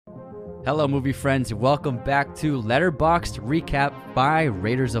Hello, movie friends. Welcome back to Letterboxd Recap by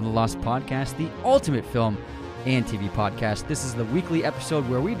Raiders of the Lost Podcast, the ultimate film and TV podcast. This is the weekly episode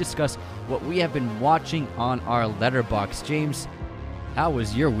where we discuss what we have been watching on our Letterboxd. James, how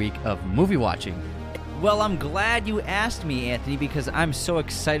was your week of movie watching? Well, I'm glad you asked me, Anthony, because I'm so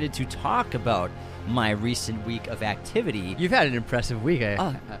excited to talk about my recent week of activity. You've had an impressive week.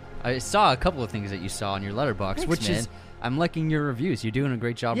 I saw a couple of things that you saw on your Letterboxd, Thanks, which man. is, I'm liking your reviews. You're doing a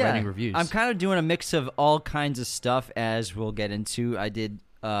great job writing reviews. I'm kind of doing a mix of all kinds of stuff, as we'll get into. I did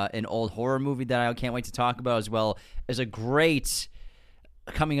an old horror movie that I can't wait to talk about, as well as a great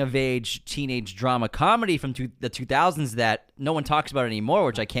coming-of-age teenage drama comedy from the 2000s that no one talks about anymore,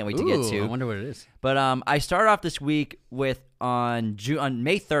 which I can't wait to get to. I wonder what it is. But I started off this week with on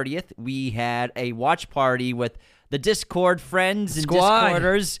May 30th, we had a watch party with the Discord friends and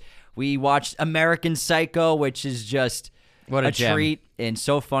Discorders. We watched American Psycho, which is just What a gem. treat and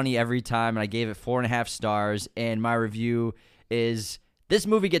so funny every time. And I gave it 4.5 stars. And my review is, this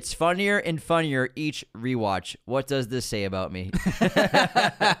movie gets funnier and funnier each rewatch. What does this say about me?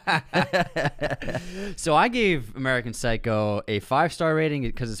 So I gave American Psycho a 5-star rating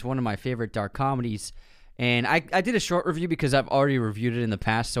because it's one of my favorite dark comedies. And I did a short review because I've already reviewed it in the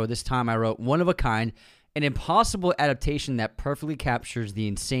past. So this time I wrote One of a Kind, an impossible adaptation that perfectly captures the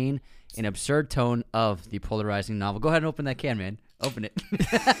insane and absurd tone of the polarizing novel. Go ahead and open that can, man. Open it.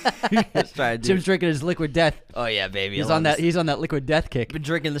 Let's try to do Jim's drinking his Liquid Death. Oh, yeah, baby. He's I on love that. He's on that Liquid Death kick. I've been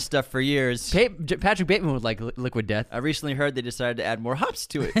drinking this stuff for years. Patrick Bateman would like Liquid Death. I recently heard they decided to add more hops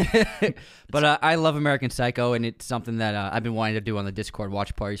to it. But I love American Psycho, and it's something that I've been wanting to do on the Discord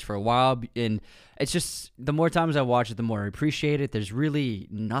watch parties for a while. And it's just, the more times I watch it, the more I appreciate it. There's really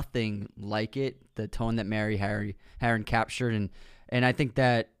nothing like it, the tone that Mary Harron captured. And I think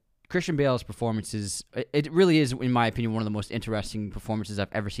that Christian Bale's performance it really is, in my opinion, one of the most interesting performances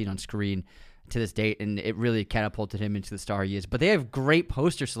I've ever seen on screen to this date, and it really catapulted him into the star he is. But they have great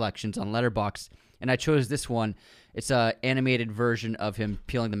poster selections on Letterboxd, and I chose this one. It's an animated version of him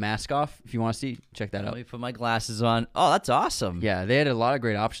peeling the mask off. If you want to see, check that out. Let me put my glasses on. Oh, that's awesome. Yeah, they had a lot of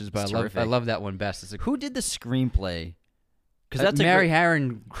great options, but That's I love that one best. It's Who did the screenplay? Because that's Mary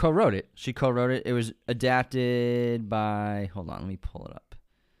Harron co-wrote it. She co-wrote it. It was adapted by. Hold on, let me pull it up.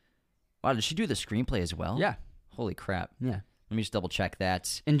 Wow, did she do the screenplay as well? Yeah. Holy crap. Yeah. Let me just double check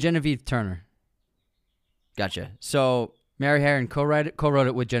that. And Genevieve Turner. Gotcha. So Mary Harron co-wrote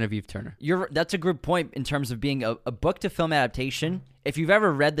it with Genevieve Turner. that's a good point in terms of being a book to film adaptation. If you've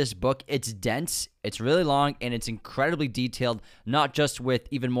ever read this book, it's dense, it's really long, and it's incredibly detailed, not just with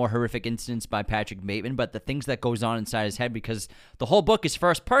even more horrific incidents by Patrick Bateman, but the things that goes on inside his head, because the whole book is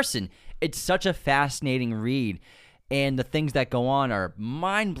first person. It's such a fascinating read, and the things that go on are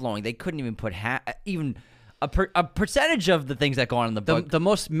mind-blowing. They couldn't even put even a percentage of the things that go on in the book. The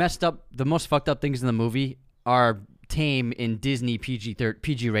most fucked up things in the movie are tame in Disney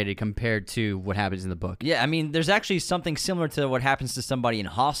PG rated compared to what happens in the book. Yeah, I mean, there's actually something similar to what happens to somebody in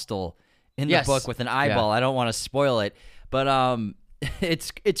Hostel in the book with an eyeball. Yeah. I don't want to spoil it, but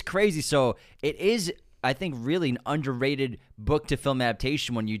it's crazy. So it is, I think, really an underrated book to film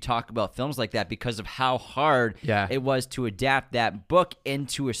adaptation when you talk about films like that, because of how hard it was to adapt that book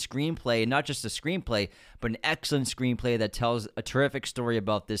into a screenplay, and not just a screenplay, but an excellent screenplay that tells a terrific story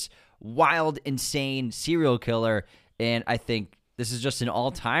about this wild, insane serial killer. And I think this is just an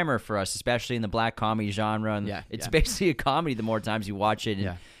all-timer for us, especially in the black comedy genre. And it's basically a comedy the more times you watch it.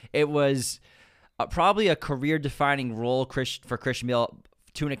 And it was probably a career-defining role for Christian Bale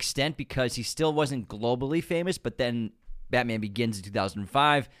to an extent, because he still wasn't globally famous, but then Batman Begins in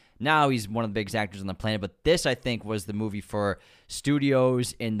 2005. Now he's one of the biggest actors on the planet. But this, I think, was the movie for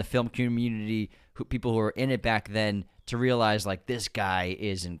studios in the film community, people who were in it back then, to realize, like, this guy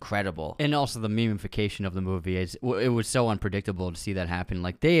is incredible. And also the memification of the movie. It was so unpredictable to see that happen.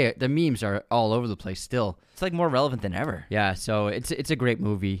 Like, the memes are all over the place still. It's, like, more relevant than ever. Yeah, so it's a great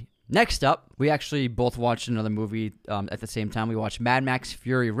movie. Next up, we actually both watched another movie at the same time. We watched Mad Max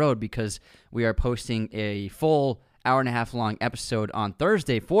Fury Road, because we are posting a full hour-and-a-half long episode on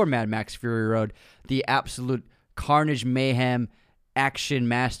Thursday for Mad Max Fury Road, the absolute carnage, mayhem, action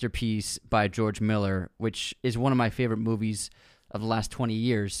masterpiece by George Miller, which is one of my favorite movies of the last 20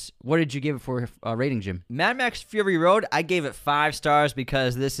 years. What did you give it for rating, Jim? Mad Max Fury Road, I gave it 5 stars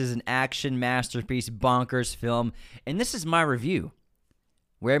because this is an action masterpiece, bonkers film, and this is my review.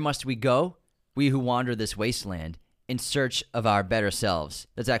 Where must we go? We who wander this wasteland in search of our better selves.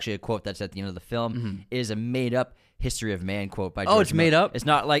 That's actually a quote that's at the end of the film. Mm-hmm. It is a made-up History of Man quote by George Oh, it's Miller. made up? It's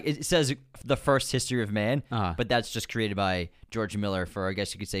not like, it says the first History of Man, Uh-huh. but that's just created by George Miller for, I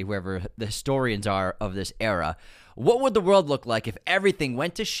guess you could say, whoever the historians are of this era. What would the world look like if everything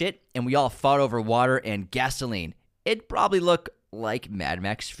went to shit and we all fought over water and gasoline? It'd probably look like Mad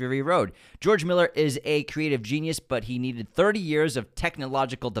Max Fury Road. George Miller is a creative genius, but he needed 30 years of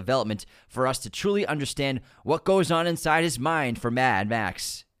technological development for us to truly understand what goes on inside his mind for Mad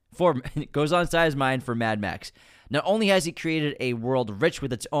Max. Goes on inside his mind for Mad Max. Not only has he created a world rich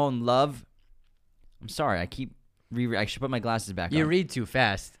with its own love. I'm sorry, I should put my glasses back on. You read too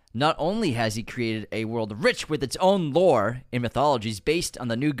fast. Not only has he created a world rich with its own lore and mythologies based on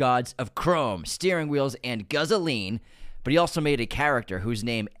the new gods of chrome, steering wheels, and gasoline, but he also made a character whose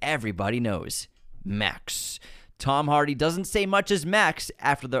name everybody knows, Max. Tom Hardy doesn't say much as Max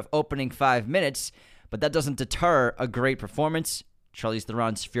after the opening 5 minutes, but that doesn't deter a great performance. Charlize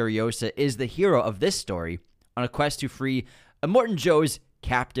Theron's Furiosa is the hero of this story on a quest to free Immortan Joe's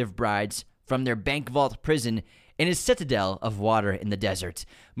captive brides from their bank vault prison in his citadel of water in the desert.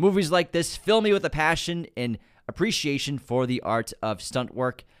 Movies like this fill me with a passion and appreciation for the art of stunt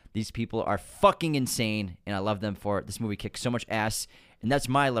work. These people are fucking insane, and I love them for it. This movie kicks so much ass, and that's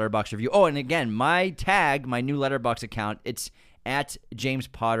my Letterboxd review. Oh, and again, my new Letterboxd account, it's at James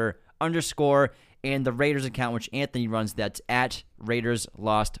Potter _, and the Raiders account, which Anthony runs, that's at Raiders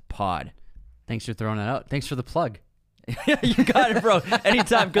Lost Pod. Thanks for throwing that out. Thanks for the plug. You got it, bro.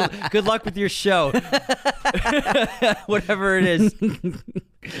 Anytime. Good luck with your show. Whatever it is.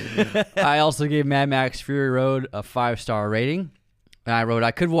 I also gave Mad Max Fury Road a 5-star rating. And I wrote, I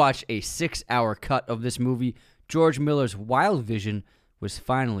could watch a 6-hour cut of this movie. George Miller's wild vision was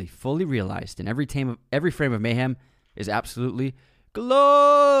finally fully realized, and every frame of mayhem is absolutely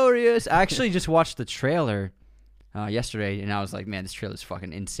glorious. I actually just watched the trailer yesterday, and I was like, man, this trailer is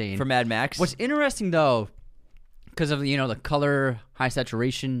fucking insane. For Mad Max? What's interesting, though, because of the color, high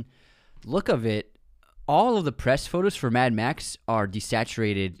saturation look of it, all of the press photos for Mad Max are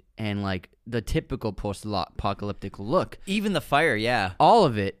desaturated and like the typical post-apocalyptic look. Even the fire, yeah. All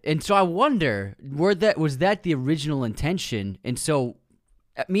of it. And so I wonder, was that the original intention? And so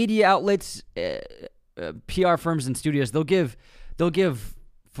media outlets, PR firms and studios, they'll give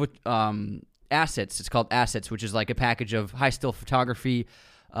assets. It's called assets, which is like a package of high still photography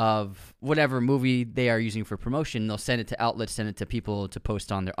of whatever movie they are using for promotion. They'll send it to outlets, send it to people to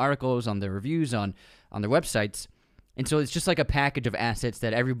post on their articles, on their reviews, on their websites. And so it's just like a package of assets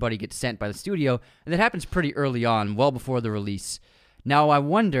that everybody gets sent by the studio, and that happens pretty early on, well before the release. Now, I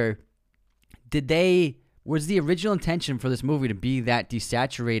wonder, was the original intention for this movie to be that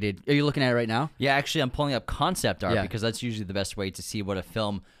desaturated? Are you looking at it right now? Yeah, actually, I'm pulling up concept art because that's usually the best way to see what a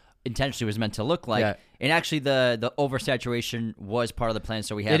film intentionally was meant to look like. Yeah. And actually, the oversaturation was part of the plan.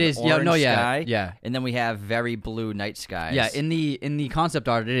 So we have orange sky, and then we have very blue night skies. Yeah, in the concept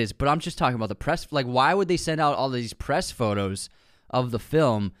art it is. But I'm just talking about the press. Like, why would they send out all these press photos of the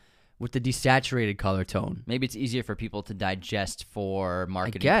film with the desaturated color tone? Maybe it's easier for people to digest for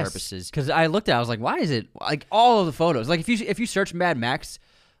marketing purposes. Because I looked at it, I was like, why is it like all of the photos? Like, if you search Mad Max,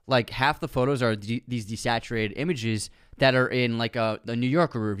 like half the photos are these desaturated images that are in like the New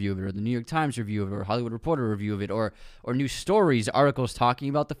Yorker review of it, or the New York Times review of it, or Hollywood Reporter review of it, or news stories, articles talking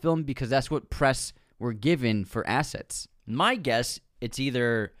about the film, because that's what press were given for assets. My guess, it's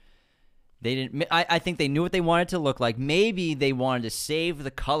either they didn't. I think they knew what they wanted to look like. Maybe they wanted to save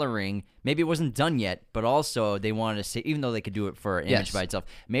the coloring. Maybe it wasn't done yet, but also they wanted to save, even though they could do it for an image by itself.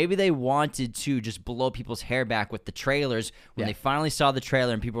 Maybe they wanted to just blow people's hair back with the trailers when they finally saw the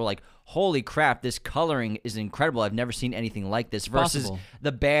trailer and people were like, holy crap, this coloring is incredible. I've never seen anything like this. Versus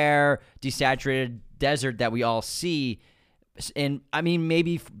the bare, desaturated desert that we all see. And I mean,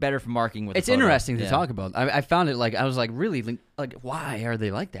 maybe better for marketing with. It's interesting to talk about. I found it like I was like, really, like, why are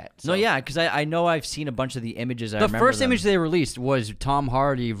they like that? So, no, yeah, because I know I've seen a bunch of the images. The first image they released was Tom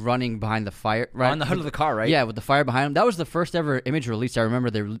Hardy running behind the fire, right on the hood of the car, right? Yeah, with the fire behind him. That was the first ever image released. I remember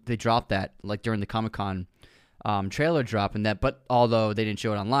they dropped that like during the Comic-Con trailer drop, and that. But although they didn't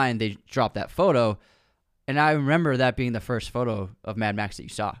show it online, they dropped that photo. And I remember that being the first photo of Mad Max that you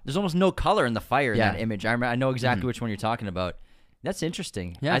saw. There's almost no color in the fire in that image. I know exactly which one you're talking about. That's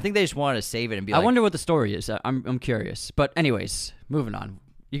interesting. Yeah. I think they just wanted to save it and be like... I wonder what the story is. I'm curious. But anyways, moving on.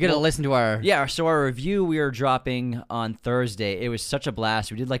 You got to listen to our... Yeah, so our review we are dropping on Thursday. It was such a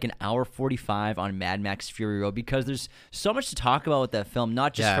blast. We did like an hour 45 on Mad Max Fury Road because there's so much to talk about with that film,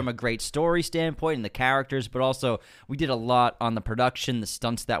 not just from a great story standpoint and the characters, but also we did a lot on the production, the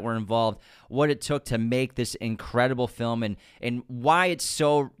stunts that were involved, what it took to make this incredible film, and why it's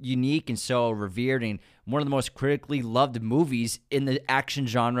so unique and so revered and one of the most critically loved movies in the action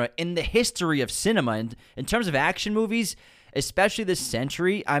genre in the history of cinema. And in terms of action movies, especially this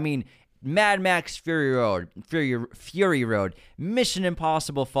century, I mean, Mad Max Fury Road, Mission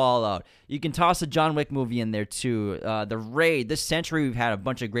Impossible Fallout. You can toss a John Wick movie in there too. The Raid. This century we've had a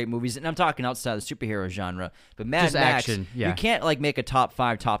bunch of great movies, and I'm talking outside the superhero genre. But Mad Max, action, you can't like make a top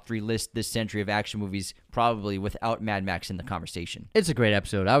 5, top 3 list this century of action movies probably without Mad Max in the conversation. It's a great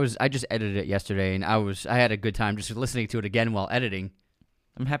episode. I just edited it yesterday, and I had a good time just listening to it again while editing.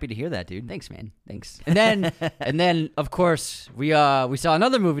 I'm happy to hear that, dude. Thanks, man. Thanks. And then of course we saw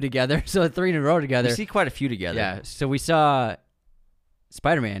another movie together. So 3 in a row together. We see quite a few together. Yeah. So we saw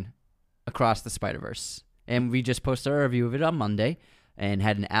Spider-Man Across the Spider-Verse, and we just posted our review of it on Monday, and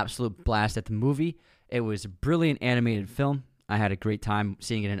had an absolute blast at the movie. It was a brilliant animated film. I had a great time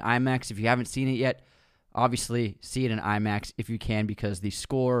seeing it in IMAX. If you haven't seen it yet, obviously see it in IMAX if you can, because the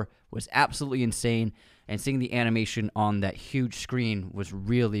score was absolutely insane. And seeing the animation on that huge screen was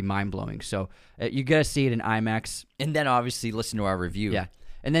really mind-blowing. So you got to see it in IMAX. And then obviously listen to our review. Yeah.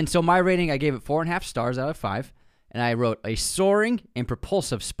 And then so my rating, I gave it 4.5 stars out of 5. And I wrote, a soaring and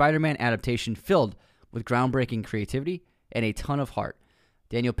propulsive Spider-Man adaptation filled with groundbreaking creativity and a ton of heart.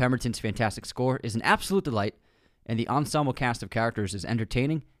 Daniel Pemberton's fantastic score is an absolute delight, and the ensemble cast of characters is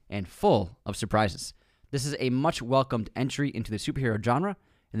entertaining and full of surprises. This is a much-welcomed entry into the superhero genre,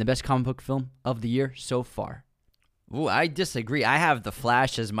 and the best comic book film of the year so far. Ooh, I disagree. I have The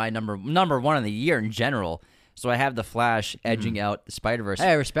Flash as my number 1 of the year in general. So I have The Flash edging out the Spider-Verse. Hey,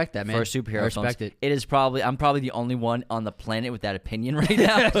 I respect that, man. For superhero I respect films. it. It is I'm probably the only one on the planet with that opinion right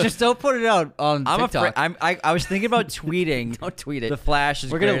now. Just don't put it out on TikTok. I was thinking about tweeting. Don't tweet it. The Flash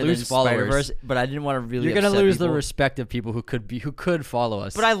is We're gonna greater lose than followers, Spider-Verse, but I didn't want to really. You're gonna upset lose people. the respect of people who could follow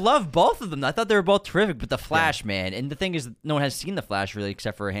us. But I love both of them. I thought they were both terrific. But The Flash, man, and the thing is, no one has seen The Flash really,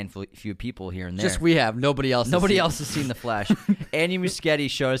 except for a few people here and there. Just we have. Nobody else. Has seen The Flash. Andy Muschietti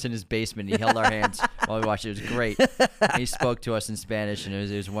showed us in his basement. He held our hands while we watched it. It was great. And he spoke to us in Spanish, and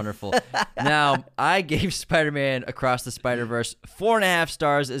it was wonderful. Now, I gave Spider-Man Across the Spider-Verse 4.5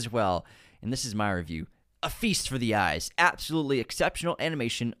 stars as well. And this is my review. A feast for the eyes. Absolutely exceptional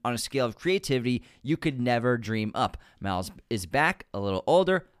animation on a scale of creativity you could never dream up. Miles is back, a little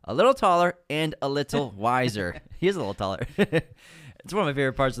older, a little taller, and a little wiser. He is a little taller. It's one of my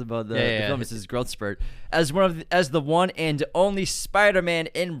favorite parts about the film is his growth spurt. As the one and only Spider-Man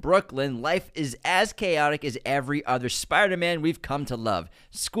in Brooklyn, life is as chaotic as every other Spider-Man we've come to love.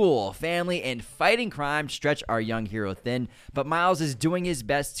 School, family, and fighting crime stretch our young hero thin, but Miles is doing his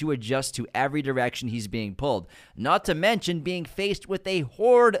best to adjust to every direction he's being pulled. Not to mention being faced with a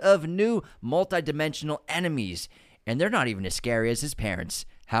horde of new multi-dimensional enemies. And they're not even as scary as his parents.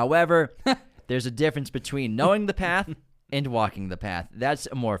 However, there's a difference between knowing the path and walking the path. That's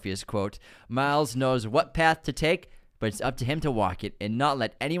a Morpheus quote. Miles knows what path to take, but it's up to him to walk it and not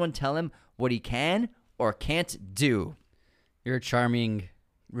let anyone tell him what he can or can't do. You're a charming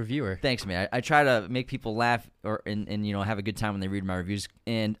reviewer. Thanks, man. I try to make people laugh and have a good time when they read my reviews.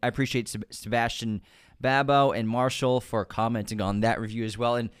 And I appreciate Sebastian Babo and Marshall for commenting on that review as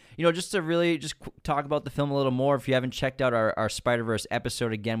well. And, just to really talk about the film a little more, if you haven't checked out our Spider-Verse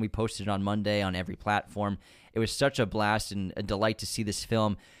episode, again, we posted it on Monday on every platform. It was such a blast and a delight to see this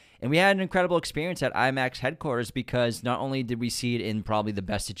film. And we had an incredible experience at IMAX headquarters because not only did we see it in probably the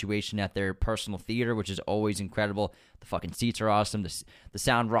best situation at their personal theater, which is always incredible. The fucking seats are awesome. The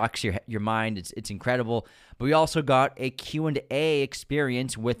sound rocks your mind. It's incredible. But we also got a Q&A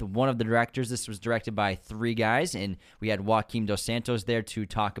experience with one of the directors. This was directed by 3 guys, and we had Joaquim Dos Santos there to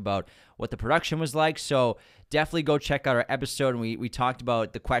talk about what the production was like. So definitely go check out our episode. And we talked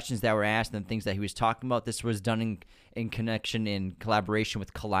about the questions that were asked and the things that he was talking about. This was done in collaboration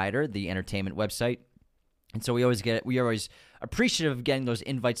with Collider, the entertainment website. And so we are always appreciative of getting those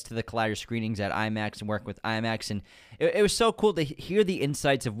invites to the Collider screenings at IMAX and working with IMAX. And it was so cool to hear the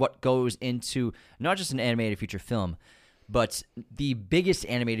insights of what goes into not just an animated feature film, but the biggest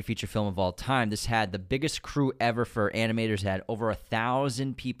animated feature film of all time. This had the biggest crew ever for animators. It had over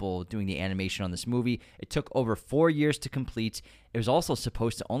 1,000 people doing the animation on this movie. It took over 4 years to complete. It was also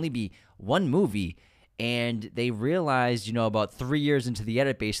supposed to only be one movie. And they realized, about 3 years into the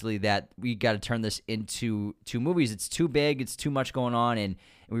edit, basically, that we got to turn this into 2 movies. It's too big. It's too much going on. And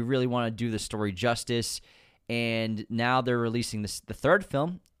we really want to do the story justice. And now they're releasing this. The 3rd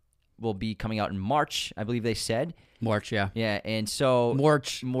film will be coming out in March, I believe they said. March, yeah. Yeah, and so...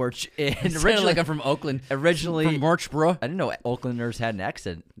 March. And originally, like I'm from Oakland. Originally... From March, bro. I didn't know Oaklanders had an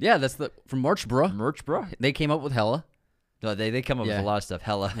accent. Yeah, that's from March, bro. March, bro. They came up with hella. No, they come up with a lot of stuff.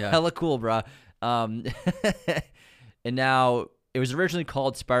 Hella. Yeah. Hella cool, bro. And now it was originally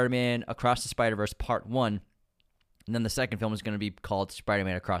called Spider-Man Across the Spider-Verse Part 1, and then the second film is going to be called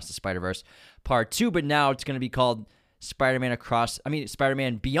Spider-Man Across the Spider-Verse Part 2, but now it's going to be called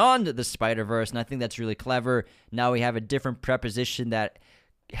Spider-Man Beyond the Spider-Verse, and I think that's really clever. Now we have a different preposition that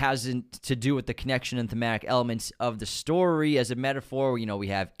hasn't to do with the connection and thematic elements of the story as a metaphor. We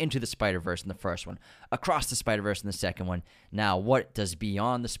have Into the Spider-Verse in the first one, Across the Spider-Verse in the second one. Now, what does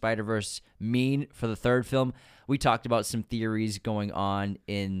Beyond the Spider-Verse mean for the third film? We talked about some theories going on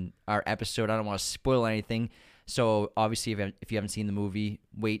in our episode. I don't want to spoil anything. So, obviously, if you haven't seen the movie,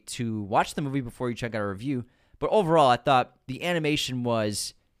 wait to watch the movie before you check out our review. But overall, I thought the animation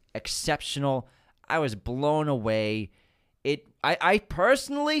was exceptional. I was blown away. I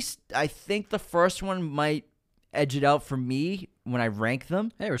personally, I think the first one might edge it out for me when I rank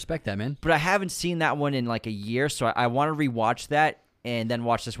them. Hey, respect that, man. But I haven't seen that one in like a year, so I want to rewatch that and then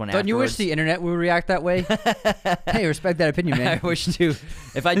watch this one afterwards. Don't you wish the internet would react that way? Hey, respect that opinion, man. I wish to.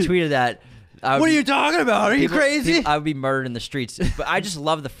 If I tweeted that, what are you talking about? Are you crazy? I would be murdered in the streets. But I just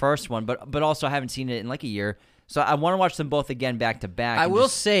love the first one, but also I haven't seen it in like a year. So I want to watch them both again back to back. I will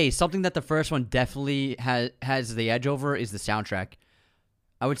say something that the first one definitely has the edge over is the soundtrack.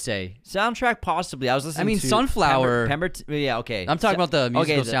 I would say soundtrack possibly. I was listening. to Sunflower. Yeah, okay. I'm talking about the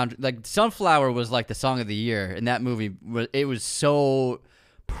musical sound. Like Sunflower was like the song of the year in that movie. It was so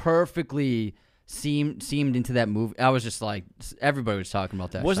perfectly seemed into that movie. I was just like, everybody was talking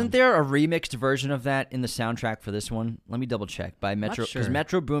about that. Wasn't there a remixed version of that in the soundtrack for this one? Let me double check by Metro, because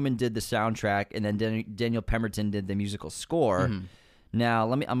Metro Boomin did the soundtrack and then Daniel Pemberton did the musical score. Mm-hmm.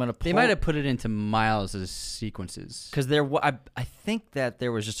 Now I'm gonna. They might have put it into Miles' sequences because I think that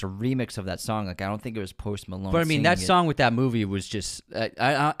there was just a remix of that song. Like I don't think it was Post Malone. But I mean that song with that movie was just.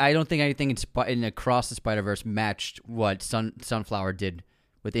 I don't think anything in Across the Spider-Verse matched what Sunflower did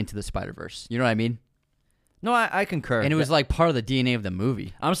with Into the Spider-Verse. You know what I mean? No, I concur. And it was like part of the DNA of the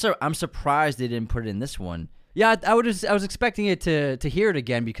movie. I'm surprised they didn't put it in this one. Yeah, I was expecting it to hear it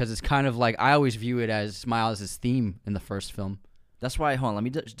again because it's kind of like I always view it as Miles' theme in the first film. That's why. Hold on, let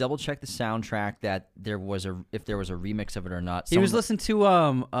me double check the soundtrack that if there was a remix of it or not. He was listening to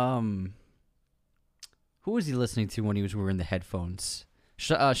who was he listening to when he was wearing the headphones?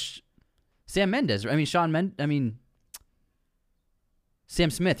 Sam Mendes. Sam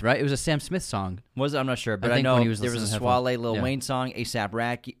Smith, right? It was a Sam Smith song. Was it? I'm not sure, but I know there was a Swale Lil Wayne song, A$AP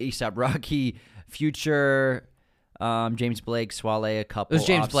Rocky, Future, James Blake, Swale, a couple. It was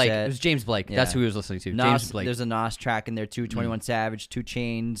James Offset. Blake. It was James Blake. Yeah. That's who he was listening to. Nas, James Blake. There's a Nas track in there too. 21 Savage, 2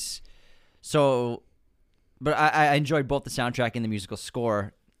 Chainz. So, but I enjoyed both the soundtrack and the musical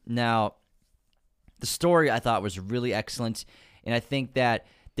score. Now, the story I thought was really excellent, and I think that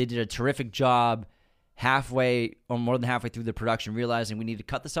they did a terrific job halfway or more than halfway through the production, realizing we need to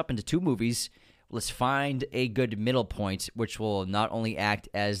cut this up into 2 movies. Let's find a good middle point, which will not only act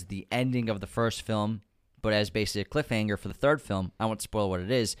as the ending of the first film, but as basically a cliffhanger for the third film. I won't spoil what it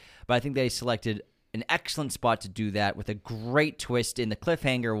is, but I think they selected an excellent spot to do that with a great twist. And the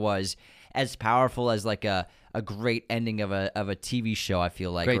cliffhanger was as powerful as like a great ending of a TV show. I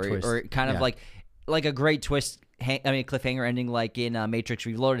feel like, or kind of like a great twist. Cliffhanger ending like in Matrix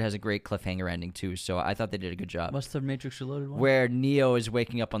Reloaded has a great cliffhanger ending too. So I thought they did a good job. What's the Matrix Reloaded one? Where Neo is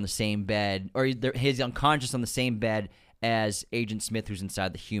waking up on the same bed, or he's unconscious on the same bed as Agent Smith, who's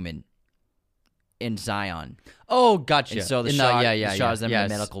inside the human in Zion. Oh, gotcha. And so the Shaw's them in the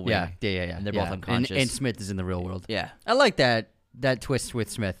medical wing. Yeah. And they're both unconscious. And Smith is in the real world. Yeah. I like that twist with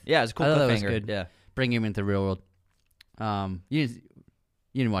Smith. Yeah, it's a cool cliffhanger. That was good. Yeah. Bring him into the real world. You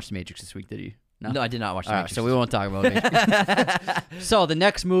didn't watch The Matrix this week, did you? No, I did not watch The Matrix. So we won't talk about it. So the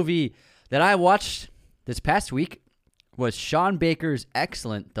next movie that I watched this past week was Sean Baker's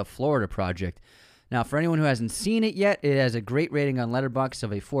excellent The Florida Project. Now, for anyone who hasn't seen it yet, it has a great rating on Letterboxd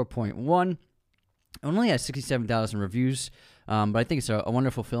of a 4.1. It only has 67,000 reviews, but I think it's a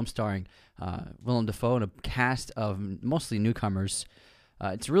wonderful film starring Willem Dafoe and a cast of mostly newcomers.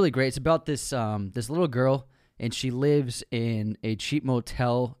 It's really great. It's about this little girl, and she lives in a cheap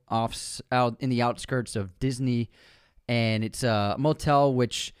motel out in the outskirts of Disney, and it's a motel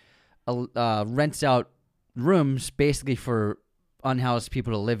which rents out rooms basically for unhoused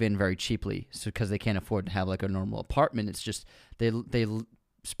people to live in very cheaply, so because they can't afford to have like a normal apartment. It's just they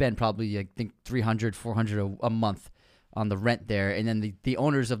spend probably I think $300, $400 a month on the rent there, and then the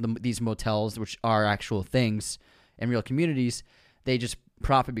owners of these motels, which are actual things and real communities, they just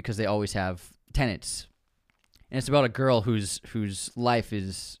profit because they always have tenants. And it's about a girl whose life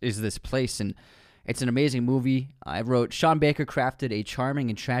is this place, and it's an amazing movie. I wrote, Sean Baker crafted a charming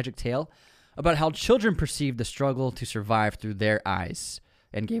and tragic tale about how children perceive the struggle to survive through their eyes,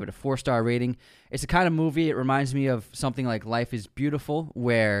 and gave it a 4-star rating. It's the kind of movie, it reminds me of something like Life is Beautiful,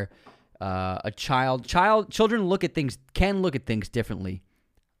 where children can look at things differently,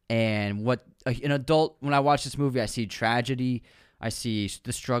 And what an adult, when I watch this movie, I see tragedy. I see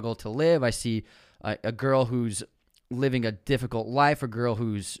the struggle to live. I see a girl who's living a difficult life, a girl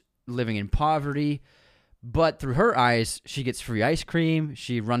who's living in poverty. But through her eyes, she gets free ice cream.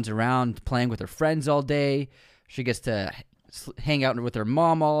 She runs around playing with her friends all day. She gets to hang out with her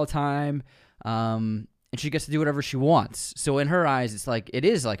mom all the time. And she gets to do whatever she wants. So in her eyes, it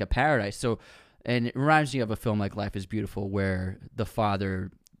is like a paradise. So, and it reminds me of a film like Life is Beautiful, where the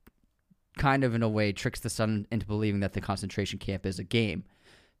father kind of in a way tricks the son into believing that the concentration camp is a game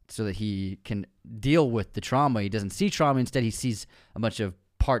so that he can deal with the trauma. He doesn't see trauma. Instead, he sees a bunch of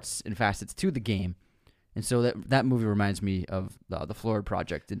parts and facets to the game. And so that movie reminds me of the Florida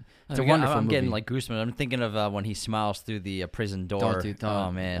Project. And it's a wonderful movie. I'm getting like goosebumps. I'm thinking of when he smiles through the prison door. Don't.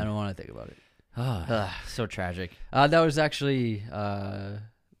 Oh, man. I don't want to think about it. So tragic. That was actually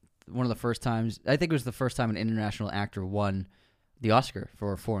one of the first times. I think it was the first time an international actor won the Oscar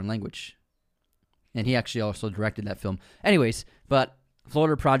for a foreign language. And he actually also directed that film. Anyways, but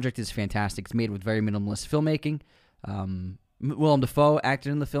Florida Project is fantastic. It's made with very minimalist filmmaking. Willem Dafoe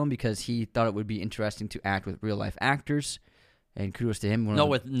acted in the film because he thought it would be interesting to act with real-life actors. And kudos to him.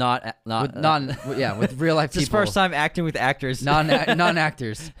 With real life people. It's his first time acting with actors.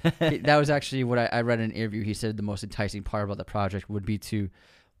 Non-actors. That was actually what I read in an interview. He said the most enticing part about the project would be to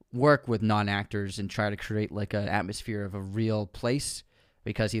work with non-actors and try to create like an atmosphere of a real place,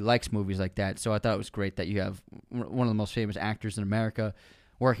 because he likes movies like that. So I thought it was great that you have one of the most famous actors in America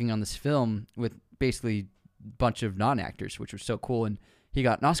working on this film with basically a bunch of non-actors, which was so cool. And he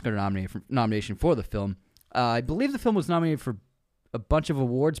got an Oscar nomination for the film. I believe the film was nominated for a bunch of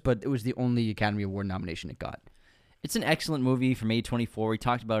awards, but it was the only Academy Award nomination it got. It's an excellent movie from A24. We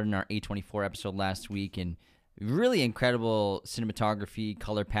talked about it in our A24 episode last week, and really incredible cinematography,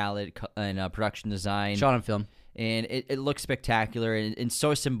 color palette, and production design. Shot on film. And it looks spectacular and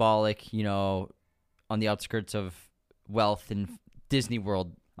so symbolic, on the outskirts of wealth and Disney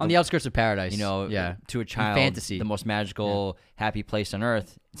World. On the outskirts of paradise. To a child, fantasy. The most magical, happy place on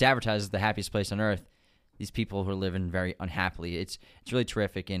earth. It's advertised as the happiest place on earth. These people who are living very unhappily. It's really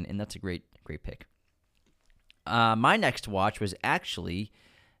terrific, and that's a great pick. My next watch was actually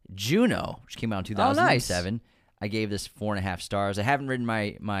Juno, which came out in 2007. Oh, nice. I gave this 4.5 stars. I haven't written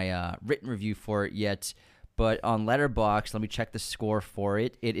my written review for it yet, but on Letterboxd, let me check the score for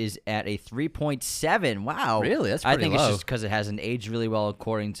it. It is at a 3.7. Wow. Really? That's pretty low. I think low. it's just because it hasn't aged really well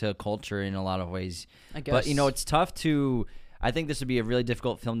according to culture in a lot of ways. I guess. But, it's tough to... I think this would be a really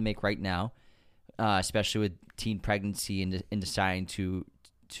difficult film to make right now, especially with teen pregnancy and deciding to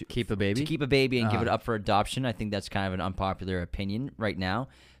keep a baby? To keep a baby and give it up for adoption. I think that's kind of an unpopular opinion right now.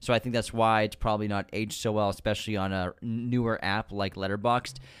 So I think that's why it's probably not aged so well, especially on a newer app like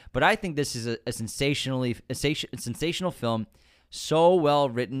Letterboxd. But I think this is a sensational film, so well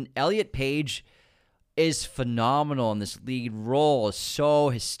written. Elliot Page is phenomenal in this lead role. Is so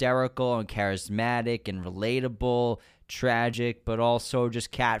hysterical and charismatic and relatable, tragic, but also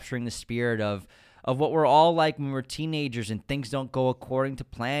just capturing the spirit of what we're all like when we're teenagers and things don't go according to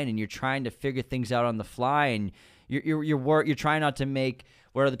plan, and you're trying to figure things out on the fly, and you're trying not to make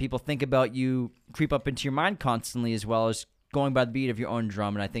what other people think about you creep up into your mind constantly, as well as going by the beat of your own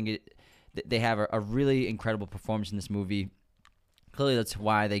drum. And I think they have a really incredible performance in this movie. Clearly, that's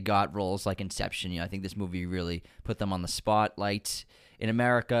why they got roles like Inception. I think this movie really put them on the spotlight in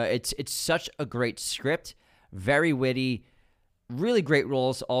America. It's such a great script, very witty. Really great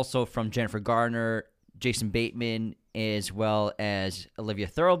roles also from Jennifer Garner, Jason Bateman, as well as Olivia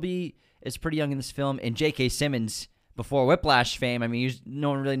Thirlby is pretty young in this film, and J.K. Simmons, before Whiplash fame. I mean, no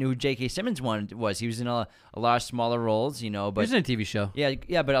one really knew who J.K. Simmons was. He was in a lot of smaller roles, but... He was in a TV show.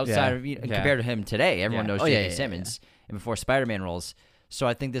 Yeah, but outside of... compared to him today, everyone knows J.K. Simmons, and before Spider-Man roles. So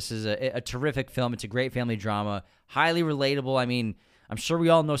I think this is a terrific film. It's a great family drama, highly relatable. I mean, I'm sure we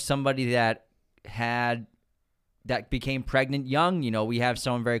all know somebody that became pregnant young. We have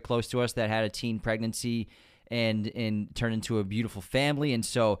someone very close to us that had a teen pregnancy and turned into a beautiful family. And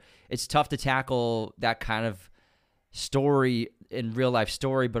so it's tough to tackle that kind of story in real life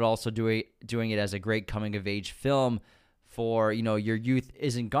story, but also doing it as a great coming of age film for, your youth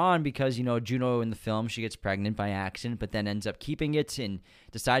isn't gone because, Juno in the film, she gets pregnant by accident, but then ends up keeping it and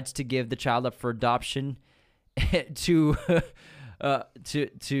decides to give the child up for adoption to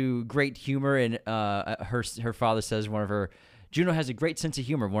great humor, and her father says Juno has a great sense of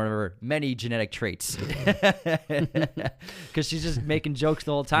humor, one of her many genetic traits, because she's just making jokes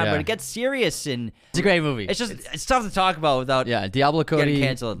the whole time. But it gets serious, and it's a great movie. It's tough to talk about without Diablo Cody getting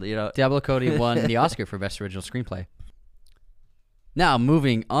canceled. Diablo Cody won the Oscar for Best Original Screenplay. Now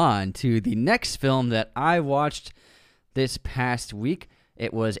moving on to the next film that I watched this past week.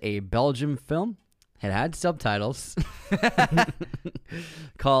 It was a Belgian film. It had subtitles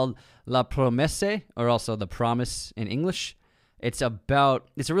called La Promesse, or also The Promise in English. It's a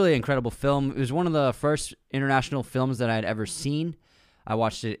really incredible film. It was one of the first international films that I had ever seen. I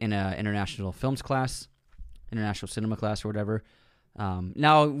watched it in an international films class, international cinema class or whatever.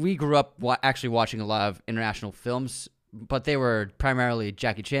 Now, we grew up actually watching a lot of international films, but they were primarily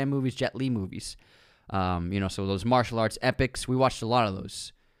Jackie Chan movies, Jet Li movies. So those martial arts epics, we watched a lot of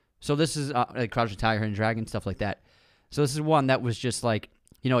those. So this is like Crouching Tiger, Hidden Dragon, stuff like that. So this is one that was just like,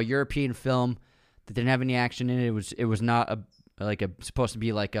 a European film that didn't have any action in it. It was not supposed to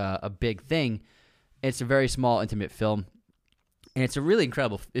be like a big thing. It's a very small, intimate film. And it's a really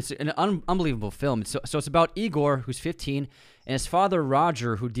it's an unbelievable film. So it's about Igor, who's 15, and his father,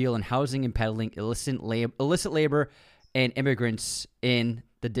 Roger, who deal in housing and peddling illicit labor and immigrants in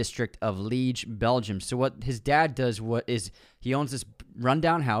the district of Liege, Belgium. So what his dad does is he owns this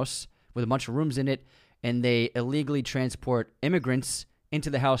rundown house with a bunch of rooms in it, and they illegally transport immigrants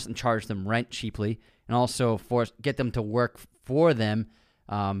into the house and charge them rent cheaply, and also get them to work for them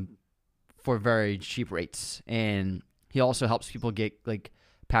for very cheap rates. And he also helps people get like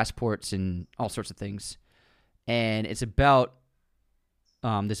passports and all sorts of things. And it's about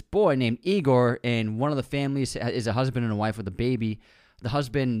this boy named Igor, and one of the families is a husband and a wife with a baby. The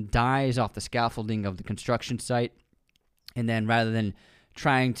husband dies off the scaffolding of the construction site, and then rather than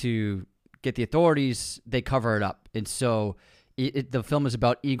trying to get the authorities, they cover it up. And so the film is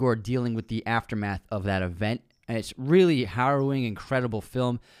about Igor dealing with the aftermath of that event, and it's really harrowing, incredible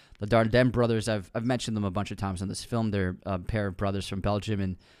film. The Dardenne brothers, I've mentioned them a bunch of times in this film. They're a pair of brothers from Belgium,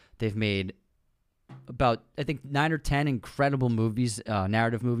 and they've made about, I think, 9 or 10 incredible movies,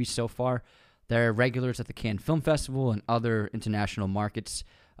 narrative movies so far. They're regulars at the Cannes Film Festival and other international markets.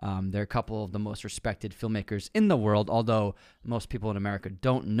 They're a couple of the most respected filmmakers in the world, although most people in America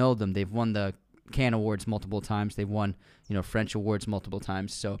don't know them. They've won the Cannes Awards multiple times. They've won, French awards multiple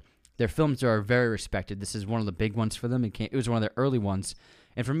times. So their films are very respected. This is one of the big ones for them. It was one of their early ones.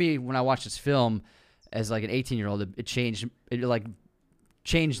 And for me, when I watched this film as like an 18-year-old, it changed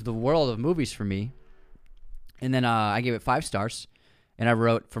the world of movies for me. And then I gave it 5 stars. And I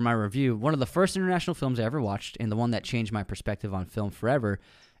wrote for my review, one of the first international films I ever watched, and the one that changed my perspective on film forever.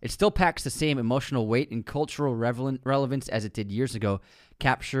 It still packs the same emotional weight and cultural relevance as it did years ago,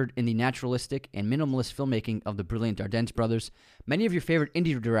 captured in the naturalistic and minimalist filmmaking of the brilliant Dardenne brothers. Many of your favorite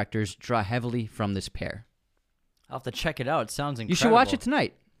indie directors draw heavily from this pair. I'll have to check it out. It sounds incredible. You should watch it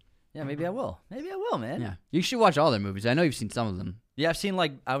tonight. Yeah, maybe I will. Maybe I will, man. Yeah, you should watch all their movies. I know you've seen some of them. Yeah, I've seen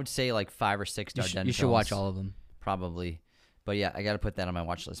I would say 5 or 6 Dardenne films. You should watch all of them. Probably. But yeah, I got to put that on my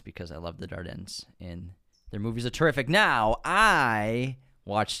watch list because I love the Dardennes, and their movies are terrific. Now, I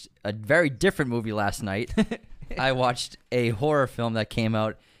watched a very different movie last night. I watched a horror film that came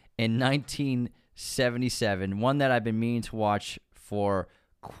out in 1977, one that I've been meaning to watch for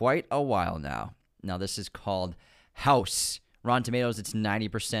quite a while now. Now, this is called House. Rotten Tomatoes, it's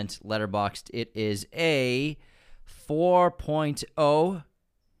 90%. Letterboxd, it is a 4.0,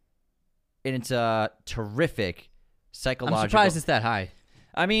 and it's a terrific psychological. I'm surprised it's that high.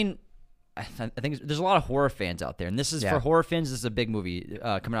 I mean, I think there's a lot of horror fans out there, and this is for horror fans. This is a big movie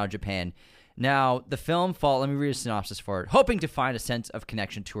coming out of Japan. Now, the film let me read a synopsis for it. Hoping to find a sense of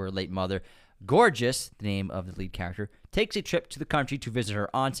connection to her late mother, Gorgeous, the name of the lead character, takes a trip to the country to visit her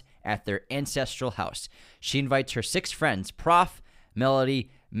aunt at their ancestral house. She invites her 6 friends, Prof, Melody,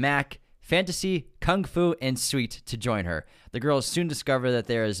 Mac, Fantasy, Kung Fu, and Sweet, to join her. The girls soon discover that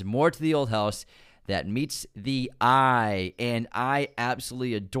there is more to the old house that meets the eye, and I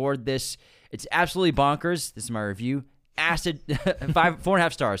absolutely adored this. It's absolutely bonkers. This is my review.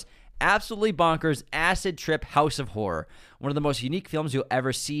 4.5 stars. Absolutely bonkers, acid trip house of horror. One of the most unique films you'll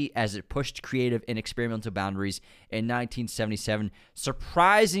ever see as it pushed creative and experimental boundaries in 1977.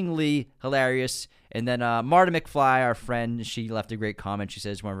 Surprisingly hilarious. And then Marta McFly, our friend, she left a great comment. She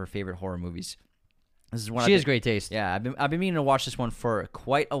says one of her favorite horror movies. This is one. She has great taste. Yeah, I've been meaning to watch this one for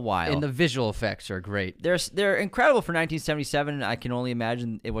quite a while. And the visual effects are great. They're incredible for 1977. I can only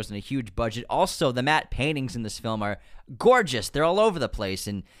imagine it wasn't a huge budget. Also, the matte paintings in this film are gorgeous. They're all over the place,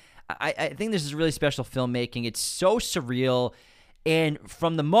 and I think this is really special filmmaking. It's so surreal, and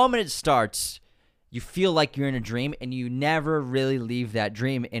from the moment it starts, you feel like you're in a dream, and you never really leave that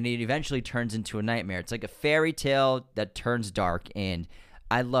dream, and it eventually turns into a nightmare. It's like a fairy tale that turns dark, and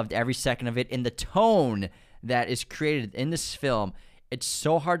I loved every second of it. And the tone that is created in this film, it's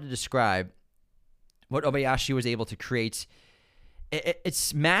so hard to describe what Obayashi was able to create.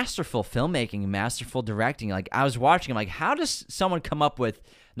 It's masterful filmmaking, masterful directing. Like, I was watching, I'm like, how does someone come up with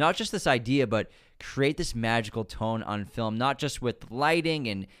not just this idea, but create this magical tone on film, not just with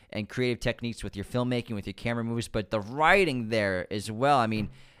lighting and creative techniques with your filmmaking, with your camera moves, but the writing there as well. I mean,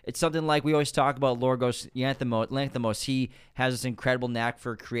 it's something like we always talk about Yorgos Lanthimos. He has this incredible knack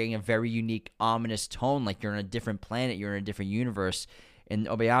for creating a very unique, ominous tone, like you're on a different planet, you're in a different universe. And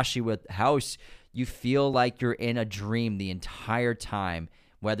Obayashi with House, you feel like you're in a dream the entire time,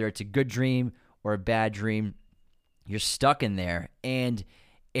 whether it's a good dream or a bad dream. You're stuck in there, and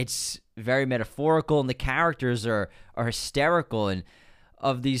it's very metaphorical, and the characters are hysterical. And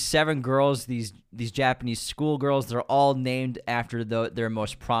of these 7 girls, these Japanese schoolgirls, they're all named after their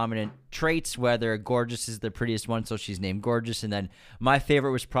most prominent traits, whether Gorgeous is the prettiest one, so she's named Gorgeous. And then my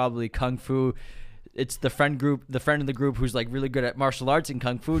favorite was probably Kung Fu. It's the friend of the group who's like really good at martial arts and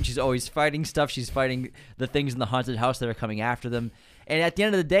Kung Fu. And she's always fighting stuff. She's fighting the things in the haunted house that are coming after them. And at the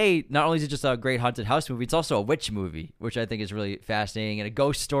end of the day, not only is it just a great haunted house movie, it's also a witch movie, which I think is really fascinating, and a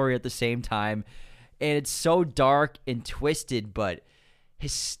ghost story at the same time. And it's so dark and twisted, but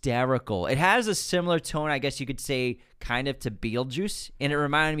hysterical. It has a similar tone, I guess you could say, kind of to Beetlejuice, and it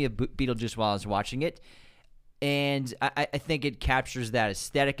reminded me of Beetlejuice while I was watching it. And I think it captures that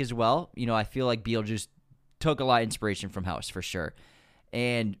aesthetic as well. You know, I feel like Beetlejuice took a lot of inspiration from House for sure.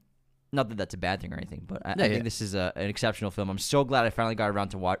 And not that that's a bad thing or anything, but I think this is an exceptional film. I'm so glad I finally got around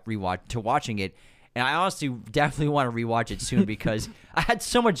to watching it. And I honestly definitely want to rewatch it soon because I had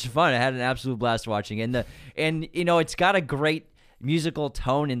so much fun. I had an absolute blast watching it. And you know, it's got a great musical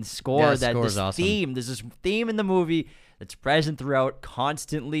tone and score. Yeah, that this awesome. theme, there's this theme in the movie that's present throughout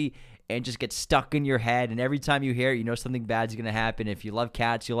constantly and just gets stuck in your head. And every time you hear it, you know something bad's going to happen. If you love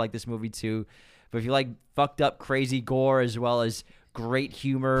cats, you'll like this movie too. But if you like fucked up, crazy gore as well as great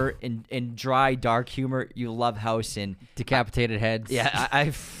humor and dry, dark humor, you love House. And decapitated heads. Yeah, I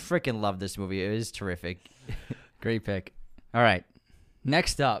freaking love this movie. It is terrific. Great pick. All right.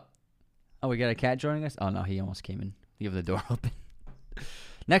 Next up. Oh, we got a cat joining us? Oh, no, he almost came in. Leave the door open.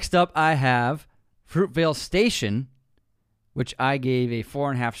 Next up, I have Fruitvale Station, which I gave a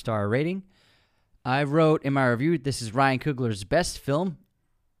 4.5-star rating. I wrote in my review, this is Ryan Coogler's best film.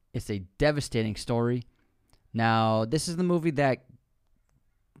 It's a devastating story. Now, this is the movie that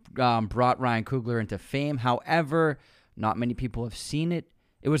brought Ryan Coogler into fame. However, not many people have seen it.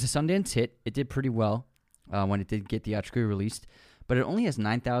 It was a Sundance hit. It did pretty well when it did get theatrically released, but it only has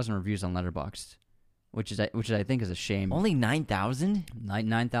 9,000 reviews on Letterboxd, which I think is a shame. Only 9,000?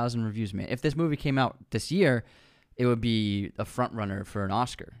 9,000 reviews, man. If this movie came out this year, it would be a front runner for an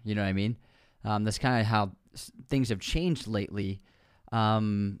Oscar. You know what I mean? That's kind of how things have changed lately.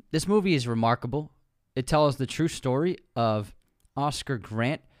 This movie is remarkable. It tells the true story of Oscar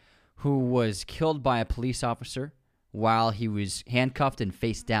Grant, who was killed by a police officer while he was handcuffed and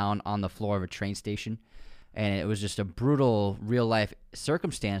face down on the floor of a train station. And it was just a brutal real-life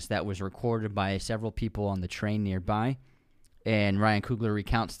circumstance that was recorded by several people on the train nearby. And Ryan Coogler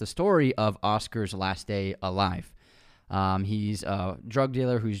recounts the story of Oscar's last day alive. He's a drug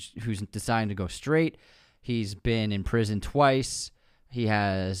dealer who's deciding to go straight. He's been in prison twice. He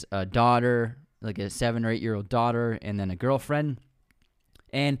has a daughter, like a 7 or 8 year old daughter, and then a girlfriend.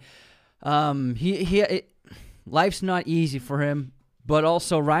 And life's not easy for him. But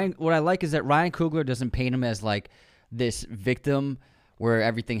also, what I like is that Ryan Coogler doesn't paint him as like this victim where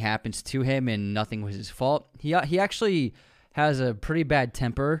everything happens to him and nothing was his fault. He actually has a pretty bad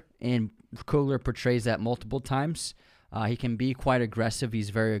temper, and Coogler portrays that multiple times. He can be quite aggressive.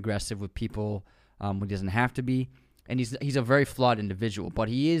 He's very aggressive with people when he doesn't have to be. And he's a very flawed individual, but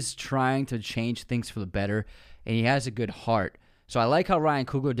he is trying to change things for the better, and he has a good heart. So I like how Ryan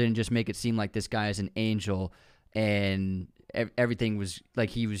Coogler didn't just make it seem like this guy is an angel and everything was like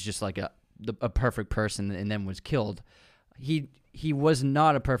he was just like a perfect person and then was killed. He was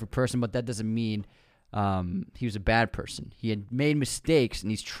not a perfect person, but that doesn't mean he was a bad person. He had made mistakes,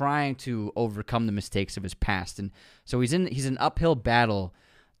 and he's trying to overcome the mistakes of his past. And so he's an uphill battle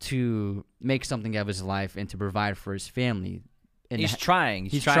to make something of his life and to provide for his family. And he's trying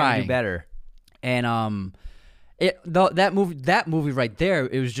to do better. And that movie right there,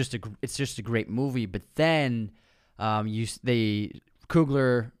 it's just a great movie. But then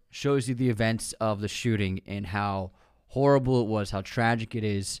Coogler shows you the events of the shooting and how horrible it was, how tragic it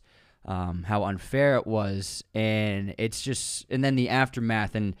is, how unfair it was, and then the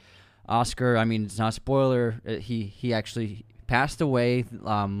aftermath. And Oscar, I mean, it's not a spoiler, he actually passed away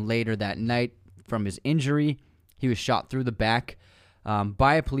later that night from his injury. He was shot through the back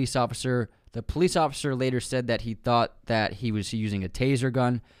by a police officer. The police officer later said that he thought that he was using a taser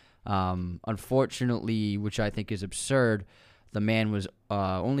gun. Unfortunately, which I think is absurd, the man was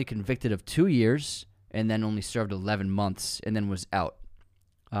only convicted of 2 years and then only served 11 months and then was out.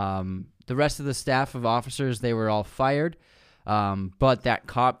 The rest of the staff of officers, they were all fired. But that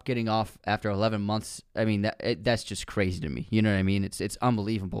cop getting off after 11 months, I mean, that's just crazy to me. You know what I mean? It's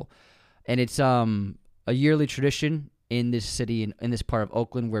unbelievable. And it's a yearly tradition in this city, in this part of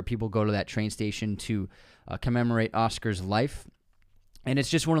Oakland, where people go to that train station to commemorate Oscar's life. And it's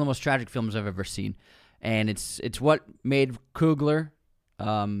just one of the most tragic films I've ever seen. And it's what made Coogler.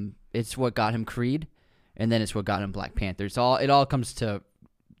 It's what got him Creed. And then it's what got him Black Panther. It all comes to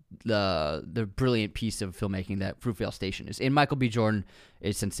the brilliant piece of filmmaking that Fruitvale Station is. And Michael B. Jordan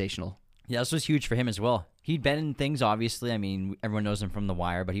is sensational. Yeah, this was huge for him as well. He'd been in things, obviously. I mean, everyone knows him from The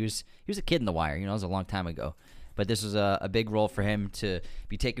Wire, but he was a kid in The Wire. You know, it was a long time ago. But this was a big role for him to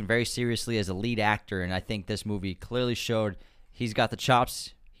be taken very seriously as a lead actor, and I think this movie clearly showed he's got the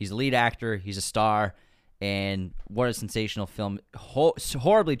chops. He's a lead actor. He's a star, and what a sensational film.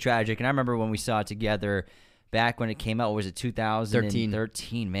 Horribly tragic, and I remember when we saw it together back when it came out. What was it,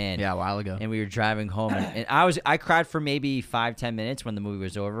 2013, man? Yeah, a while ago. And we were driving home, and I cried for maybe 5-10 minutes when the movie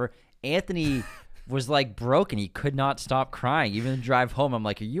was over. Anthony was like broken. He could not stop crying. Even the drive home, I'm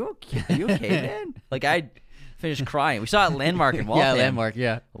like, are you okay, man? Like, I finished crying. We saw it at Landmark in Waltham. Yeah, Landmark,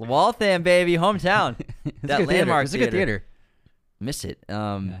 yeah. Waltham, baby, hometown. That Landmark It's a good theater. Miss it. Yeah,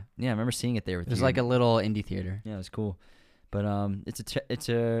 I remember seeing it there with you. It was like a little indie theater. Yeah, it was cool. But it's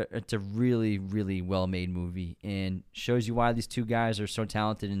a really, really well-made movie, and shows you why these two guys are so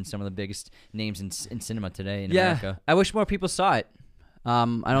talented and some of the biggest names in cinema today in America. I wish more people saw it. I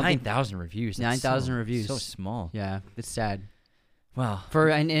don't 9,000 reviews. 9,000 reviews. So small. Yeah, it's sad. Wow.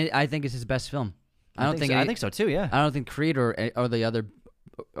 And I think it's his best film. I think so too. Yeah. I don't think Creed or the other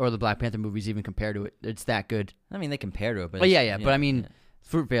or the Black Panther movies even compare to it. It's that good. I mean, they compare to it, but but I mean,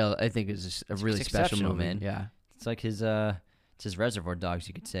 Fruitvale, I think is a really special movie, man. Yeah. It's like his Reservoir Dogs,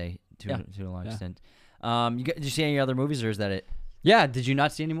 you could say, to a large extent. Did you see any other movies, or is that it? Yeah. Did you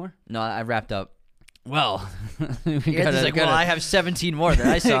not see any more? No, I wrapped up. Well, I have 17 more that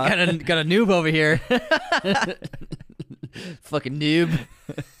I saw. got a noob over here. Fucking noob.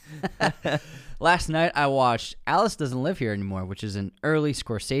 Last night I watched Alice Doesn't Live Here Anymore, which is an early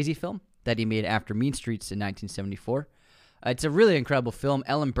Scorsese film that he made after Mean Streets in 1974. It's a really incredible film.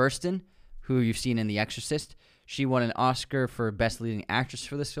 Ellen Burstyn, who you've seen in The Exorcist, she won an Oscar for Best Leading Actress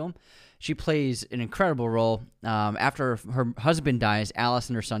for this film. She plays an incredible role. After her husband dies, Alice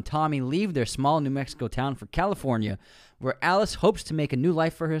and her son Tommy leave their small New Mexico town for California, where Alice hopes to make a new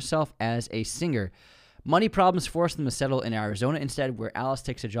life for herself as a singer. Money problems force them to settle in Arizona instead, where Alice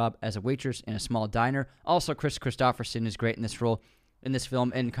takes a job as a waitress in a small diner. Also, Chris Christopherson is great in this role, in this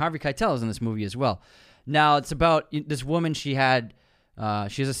film, and Harvey Keitel is in this movie as well. Now, it's about this woman. She has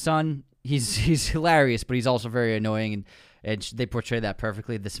a son. He's hilarious, but he's also very annoying, and they portray that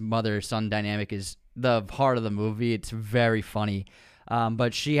perfectly. This mother-son dynamic is the heart of the movie. It's very funny.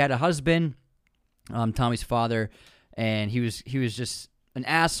 But she had a husband, Tommy's father, and he was just an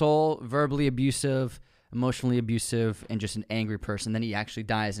asshole, verbally abusive, emotionally abusive, and just an angry person. Then he actually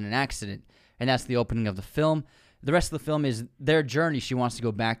dies in an accident, and that's the opening of the film. The rest of the film is their journey. She wants to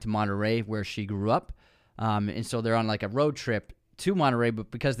go back to Monterey, where she grew up, and so they're on like a road trip to Monterey,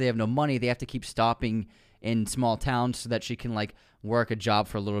 but because they have no money, they have to keep stopping in small towns so that she can like work a job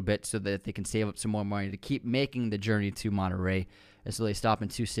for a little bit so that they can save up some more money to keep making the journey to Monterey. And so they stop in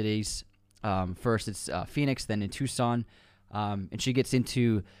two cities. First it's Phoenix, then in Tucson. And she gets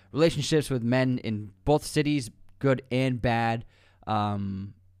into relationships with men in both cities, good and bad.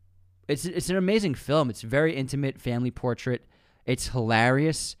 It's an amazing film. It's a very intimate family portrait. It's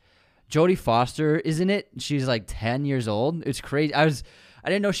hilarious. Jodie Foster is in it. She's like 10 years old. It's crazy. I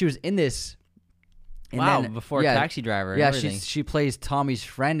didn't know she was in this. And wow, then, before Taxi Driver. Yeah, she plays Tommy's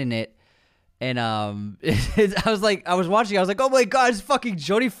friend in it. And I was watching. I was like, oh my god, it's fucking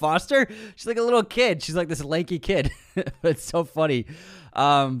Jodie Foster. She's like a little kid. She's like this lanky kid. It's so funny.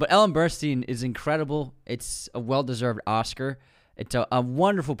 But Ellen Burstyn is incredible. It's a well-deserved Oscar. It's a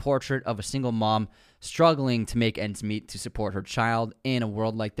wonderful portrait of a single mom struggling to make ends meet to support her child in a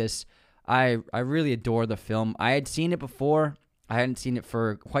world like this. I really adore the film. I had seen it before. I hadn't seen it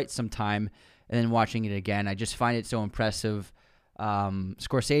for quite some time. And then watching it again, I just find it so impressive.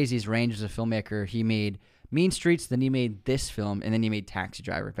 Scorsese's range as a filmmaker, he made Mean Streets, then he made this film, and then he made Taxi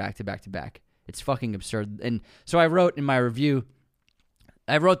Driver back to back to back. It's fucking absurd. And so I wrote in my review,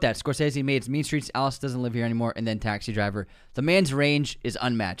 that Scorsese made Mean Streets, Alice Doesn't Live Here Anymore, and then Taxi Driver. The man's range is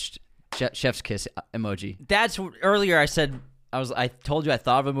unmatched. Chef's kiss emoji. That's earlier I said. I told you I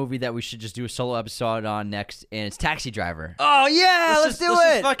thought of a movie that we should just do a solo episode on next, and it's Taxi Driver. Oh yeah, let's do it. Let's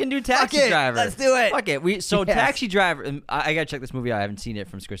just fucking do Taxi Driver. Let's do it. Fuck it. Taxi Driver. I gotta check this movie out. I haven't seen it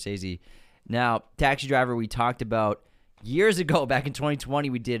from Scorsese. Now, Taxi Driver. We talked about Years ago, back in 2020,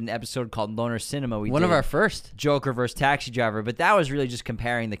 we did an episode called Loner Cinema. One of our first. Joker versus Taxi Driver, but that was really just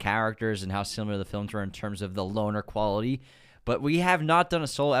comparing the characters and how similar the films were in terms of the loner quality. But we have not done a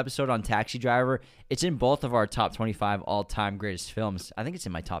solo episode on Taxi Driver. It's in both of our top 25 all-time greatest films. I think it's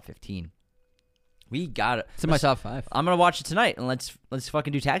in my top 15. We got it. It's in my top 5. I'm gonna watch it tonight, and let's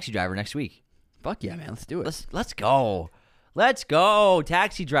fucking do Taxi Driver next week. Fuck yeah, man. Let's do it. Let's go. Let's go.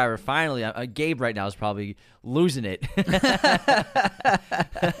 Taxi Driver, finally. Gabe right now is probably losing it.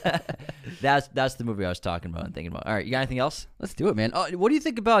 That's the movie I was talking about and thinking about. All right, you got anything else? Let's do it, man. Oh, what do you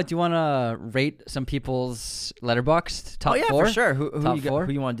think about? Do you want to rate some people's Letterboxd top 4? For sure. Who top you 4?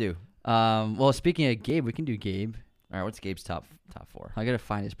 Who you want to do? Well, speaking of Gabe, we can do Gabe. All right, what's Gabe's top 4? I gotta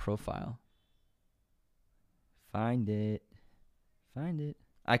find his profile. Find it.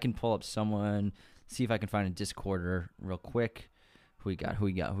 I can pull up someone. See if I can find a Discorder real quick. Who we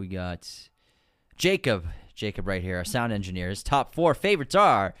got? Jacob right here, our sound engineer. His top 4 favorites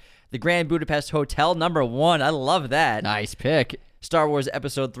are The Grand Budapest Hotel, number 1. I love that. Nice pick. Star Wars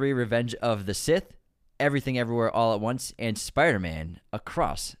Episode 3, Revenge of the Sith, Everything Everywhere All at Once, and Spider-Man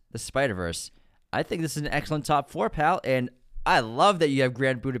Across the Spider-Verse. I think this is an excellent top 4, pal, and I love that you have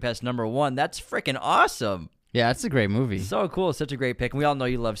Grand Budapest number 1. That's freaking awesome. Yeah, it's a great movie. So cool. Such a great pick. And we all know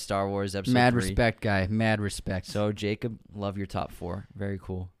you love Star Wars Episode 3. Mad respect, guy. Mad respect. So, Jacob, love your top 4. Very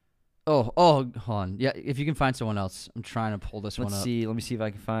cool. Oh, hold on. Yeah, if you can find someone else. I'm trying to pull this one up. Let me see if I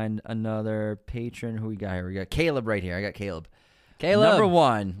can find another patron. Who we got here? We got Caleb right here. I got Caleb. Number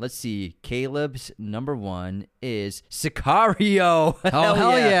 1. Let's see. Caleb's number 1 is Sicario. Oh,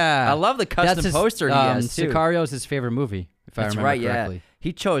 hell yeah. I love the custom poster he has, too. Sicario is his favorite movie, if I remember correctly. Yeah.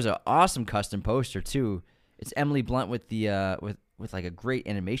 He chose an awesome custom poster, too. It's Emily Blunt with the with like a great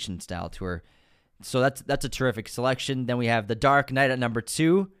animation style to her. So that's a terrific selection. Then we have The Dark Knight at number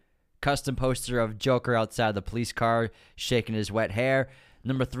 2. Custom poster of Joker outside the police car shaking his wet hair.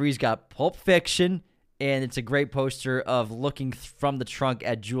 Number 3's got Pulp Fiction, and it's a great poster of looking from the trunk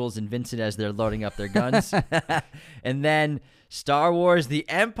at Jules and Vincent as they're loading up their guns. And then Star Wars The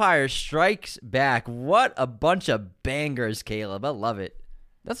Empire Strikes Back. What a bunch of bangers, Caleb. I love it.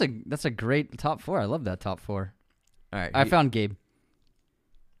 That's a great top 4. I love that top 4. All right. I found Gabe.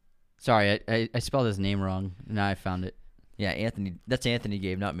 Sorry, I spelled his name wrong. Now I found it. Yeah, Anthony. That's Anthony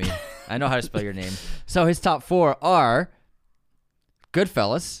Gabe, not me. I know how to spell your name. So his top 4 are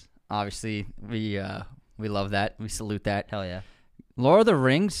Goodfellas. Obviously, we love that. We salute that. Hell yeah. Lord of the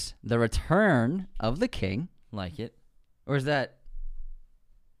Rings, The Return of the King. Like it. Or is that?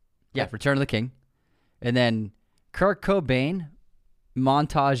 Yeah, Return of the King. And then Kurt Cobain,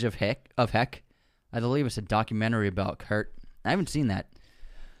 Montage of Heck. I believe it's a documentary about Kurt. I haven't seen that.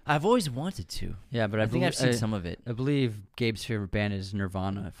 I've always wanted to. Yeah, but I think I've seen some of it. I believe Gabe's favorite band is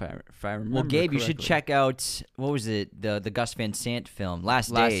Nirvana, if I remember. Well, Gabe, correctly. you should check out, what was it, the Gus Van Sant film,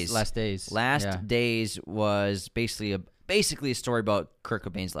 Last Days. Last Days. Last Days was basically a story about Kurt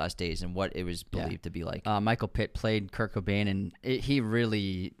Cobain's last days and what it was believed to be like. Michael Pitt played Kurt Cobain, and he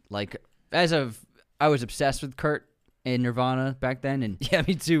really, I was obsessed with Kurt in Nirvana back then, and yeah,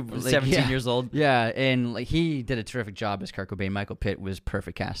 me too. 17 years old. Yeah, and he did a terrific job as Kurt Cobain. Michael Pitt was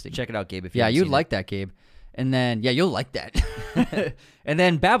perfect casting. Check it out, Gabe. If you'd like that, Gabe. And then you'll like that. And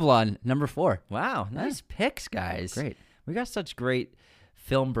then Babylon, number 4. Wow, nice picks, guys. Great. We got such great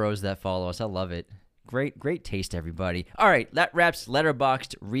film bros that follow us. I love it. Great taste, everybody. All right, that wraps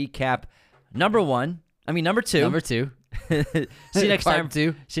Letterboxd recap number 2. Number 2. See you next time. Part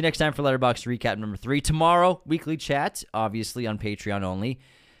 2. See you next time for Letterboxd recap number 3. Tomorrow, weekly chat, obviously on Patreon only.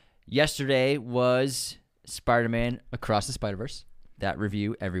 Yesterday was Spider-Man Across the Spider-Verse. That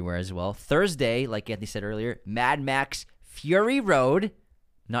review everywhere as well. Thursday, like Anthony said earlier, Mad Max Fury Road.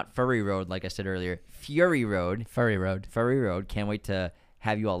 Not Furry Road, like I said earlier. Fury Road. Furry Road. Can't wait to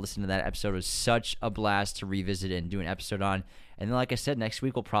have you all listen to that episode. It was such a blast to revisit it and do an episode on. And then, like I said, next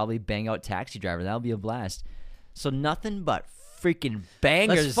week we'll probably bang out Taxi Driver. That'll be a blast. So nothing but freaking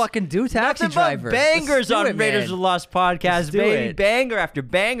bangers. Let's fucking do Taxi Driver. But bangers on Raiders of the Lost Podcast, baby. Banger after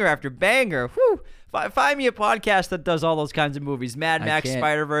banger after banger. Whew. Find me a podcast that does all those kinds of movies. Mad Max,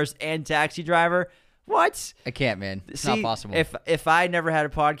 Spider-Verse, and Taxi Driver. What? I can't, man. It's not possible. If I never had a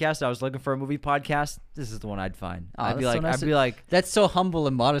podcast, I was looking for a movie podcast, this is the one I'd find. I'd be like, that's so humble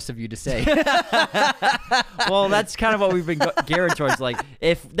and modest of you to say. Well, that's kind of what we've been gearing towards. Like,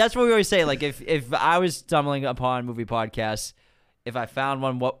 if that's what we always say. Like, if I was stumbling upon movie podcasts, if I found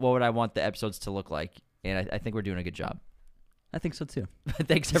one, what would I want the episodes to look like? And I think we're doing a good job. I think so too.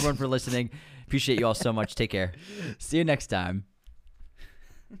 Thanks everyone for listening. Appreciate you all so much. Take care. See you next time.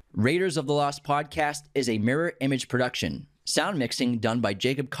 Raiders of the Lost Podcast is a Mirror Image production. Sound mixing done by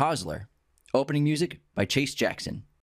Jacob Kozler. Opening music by Chase Jackson.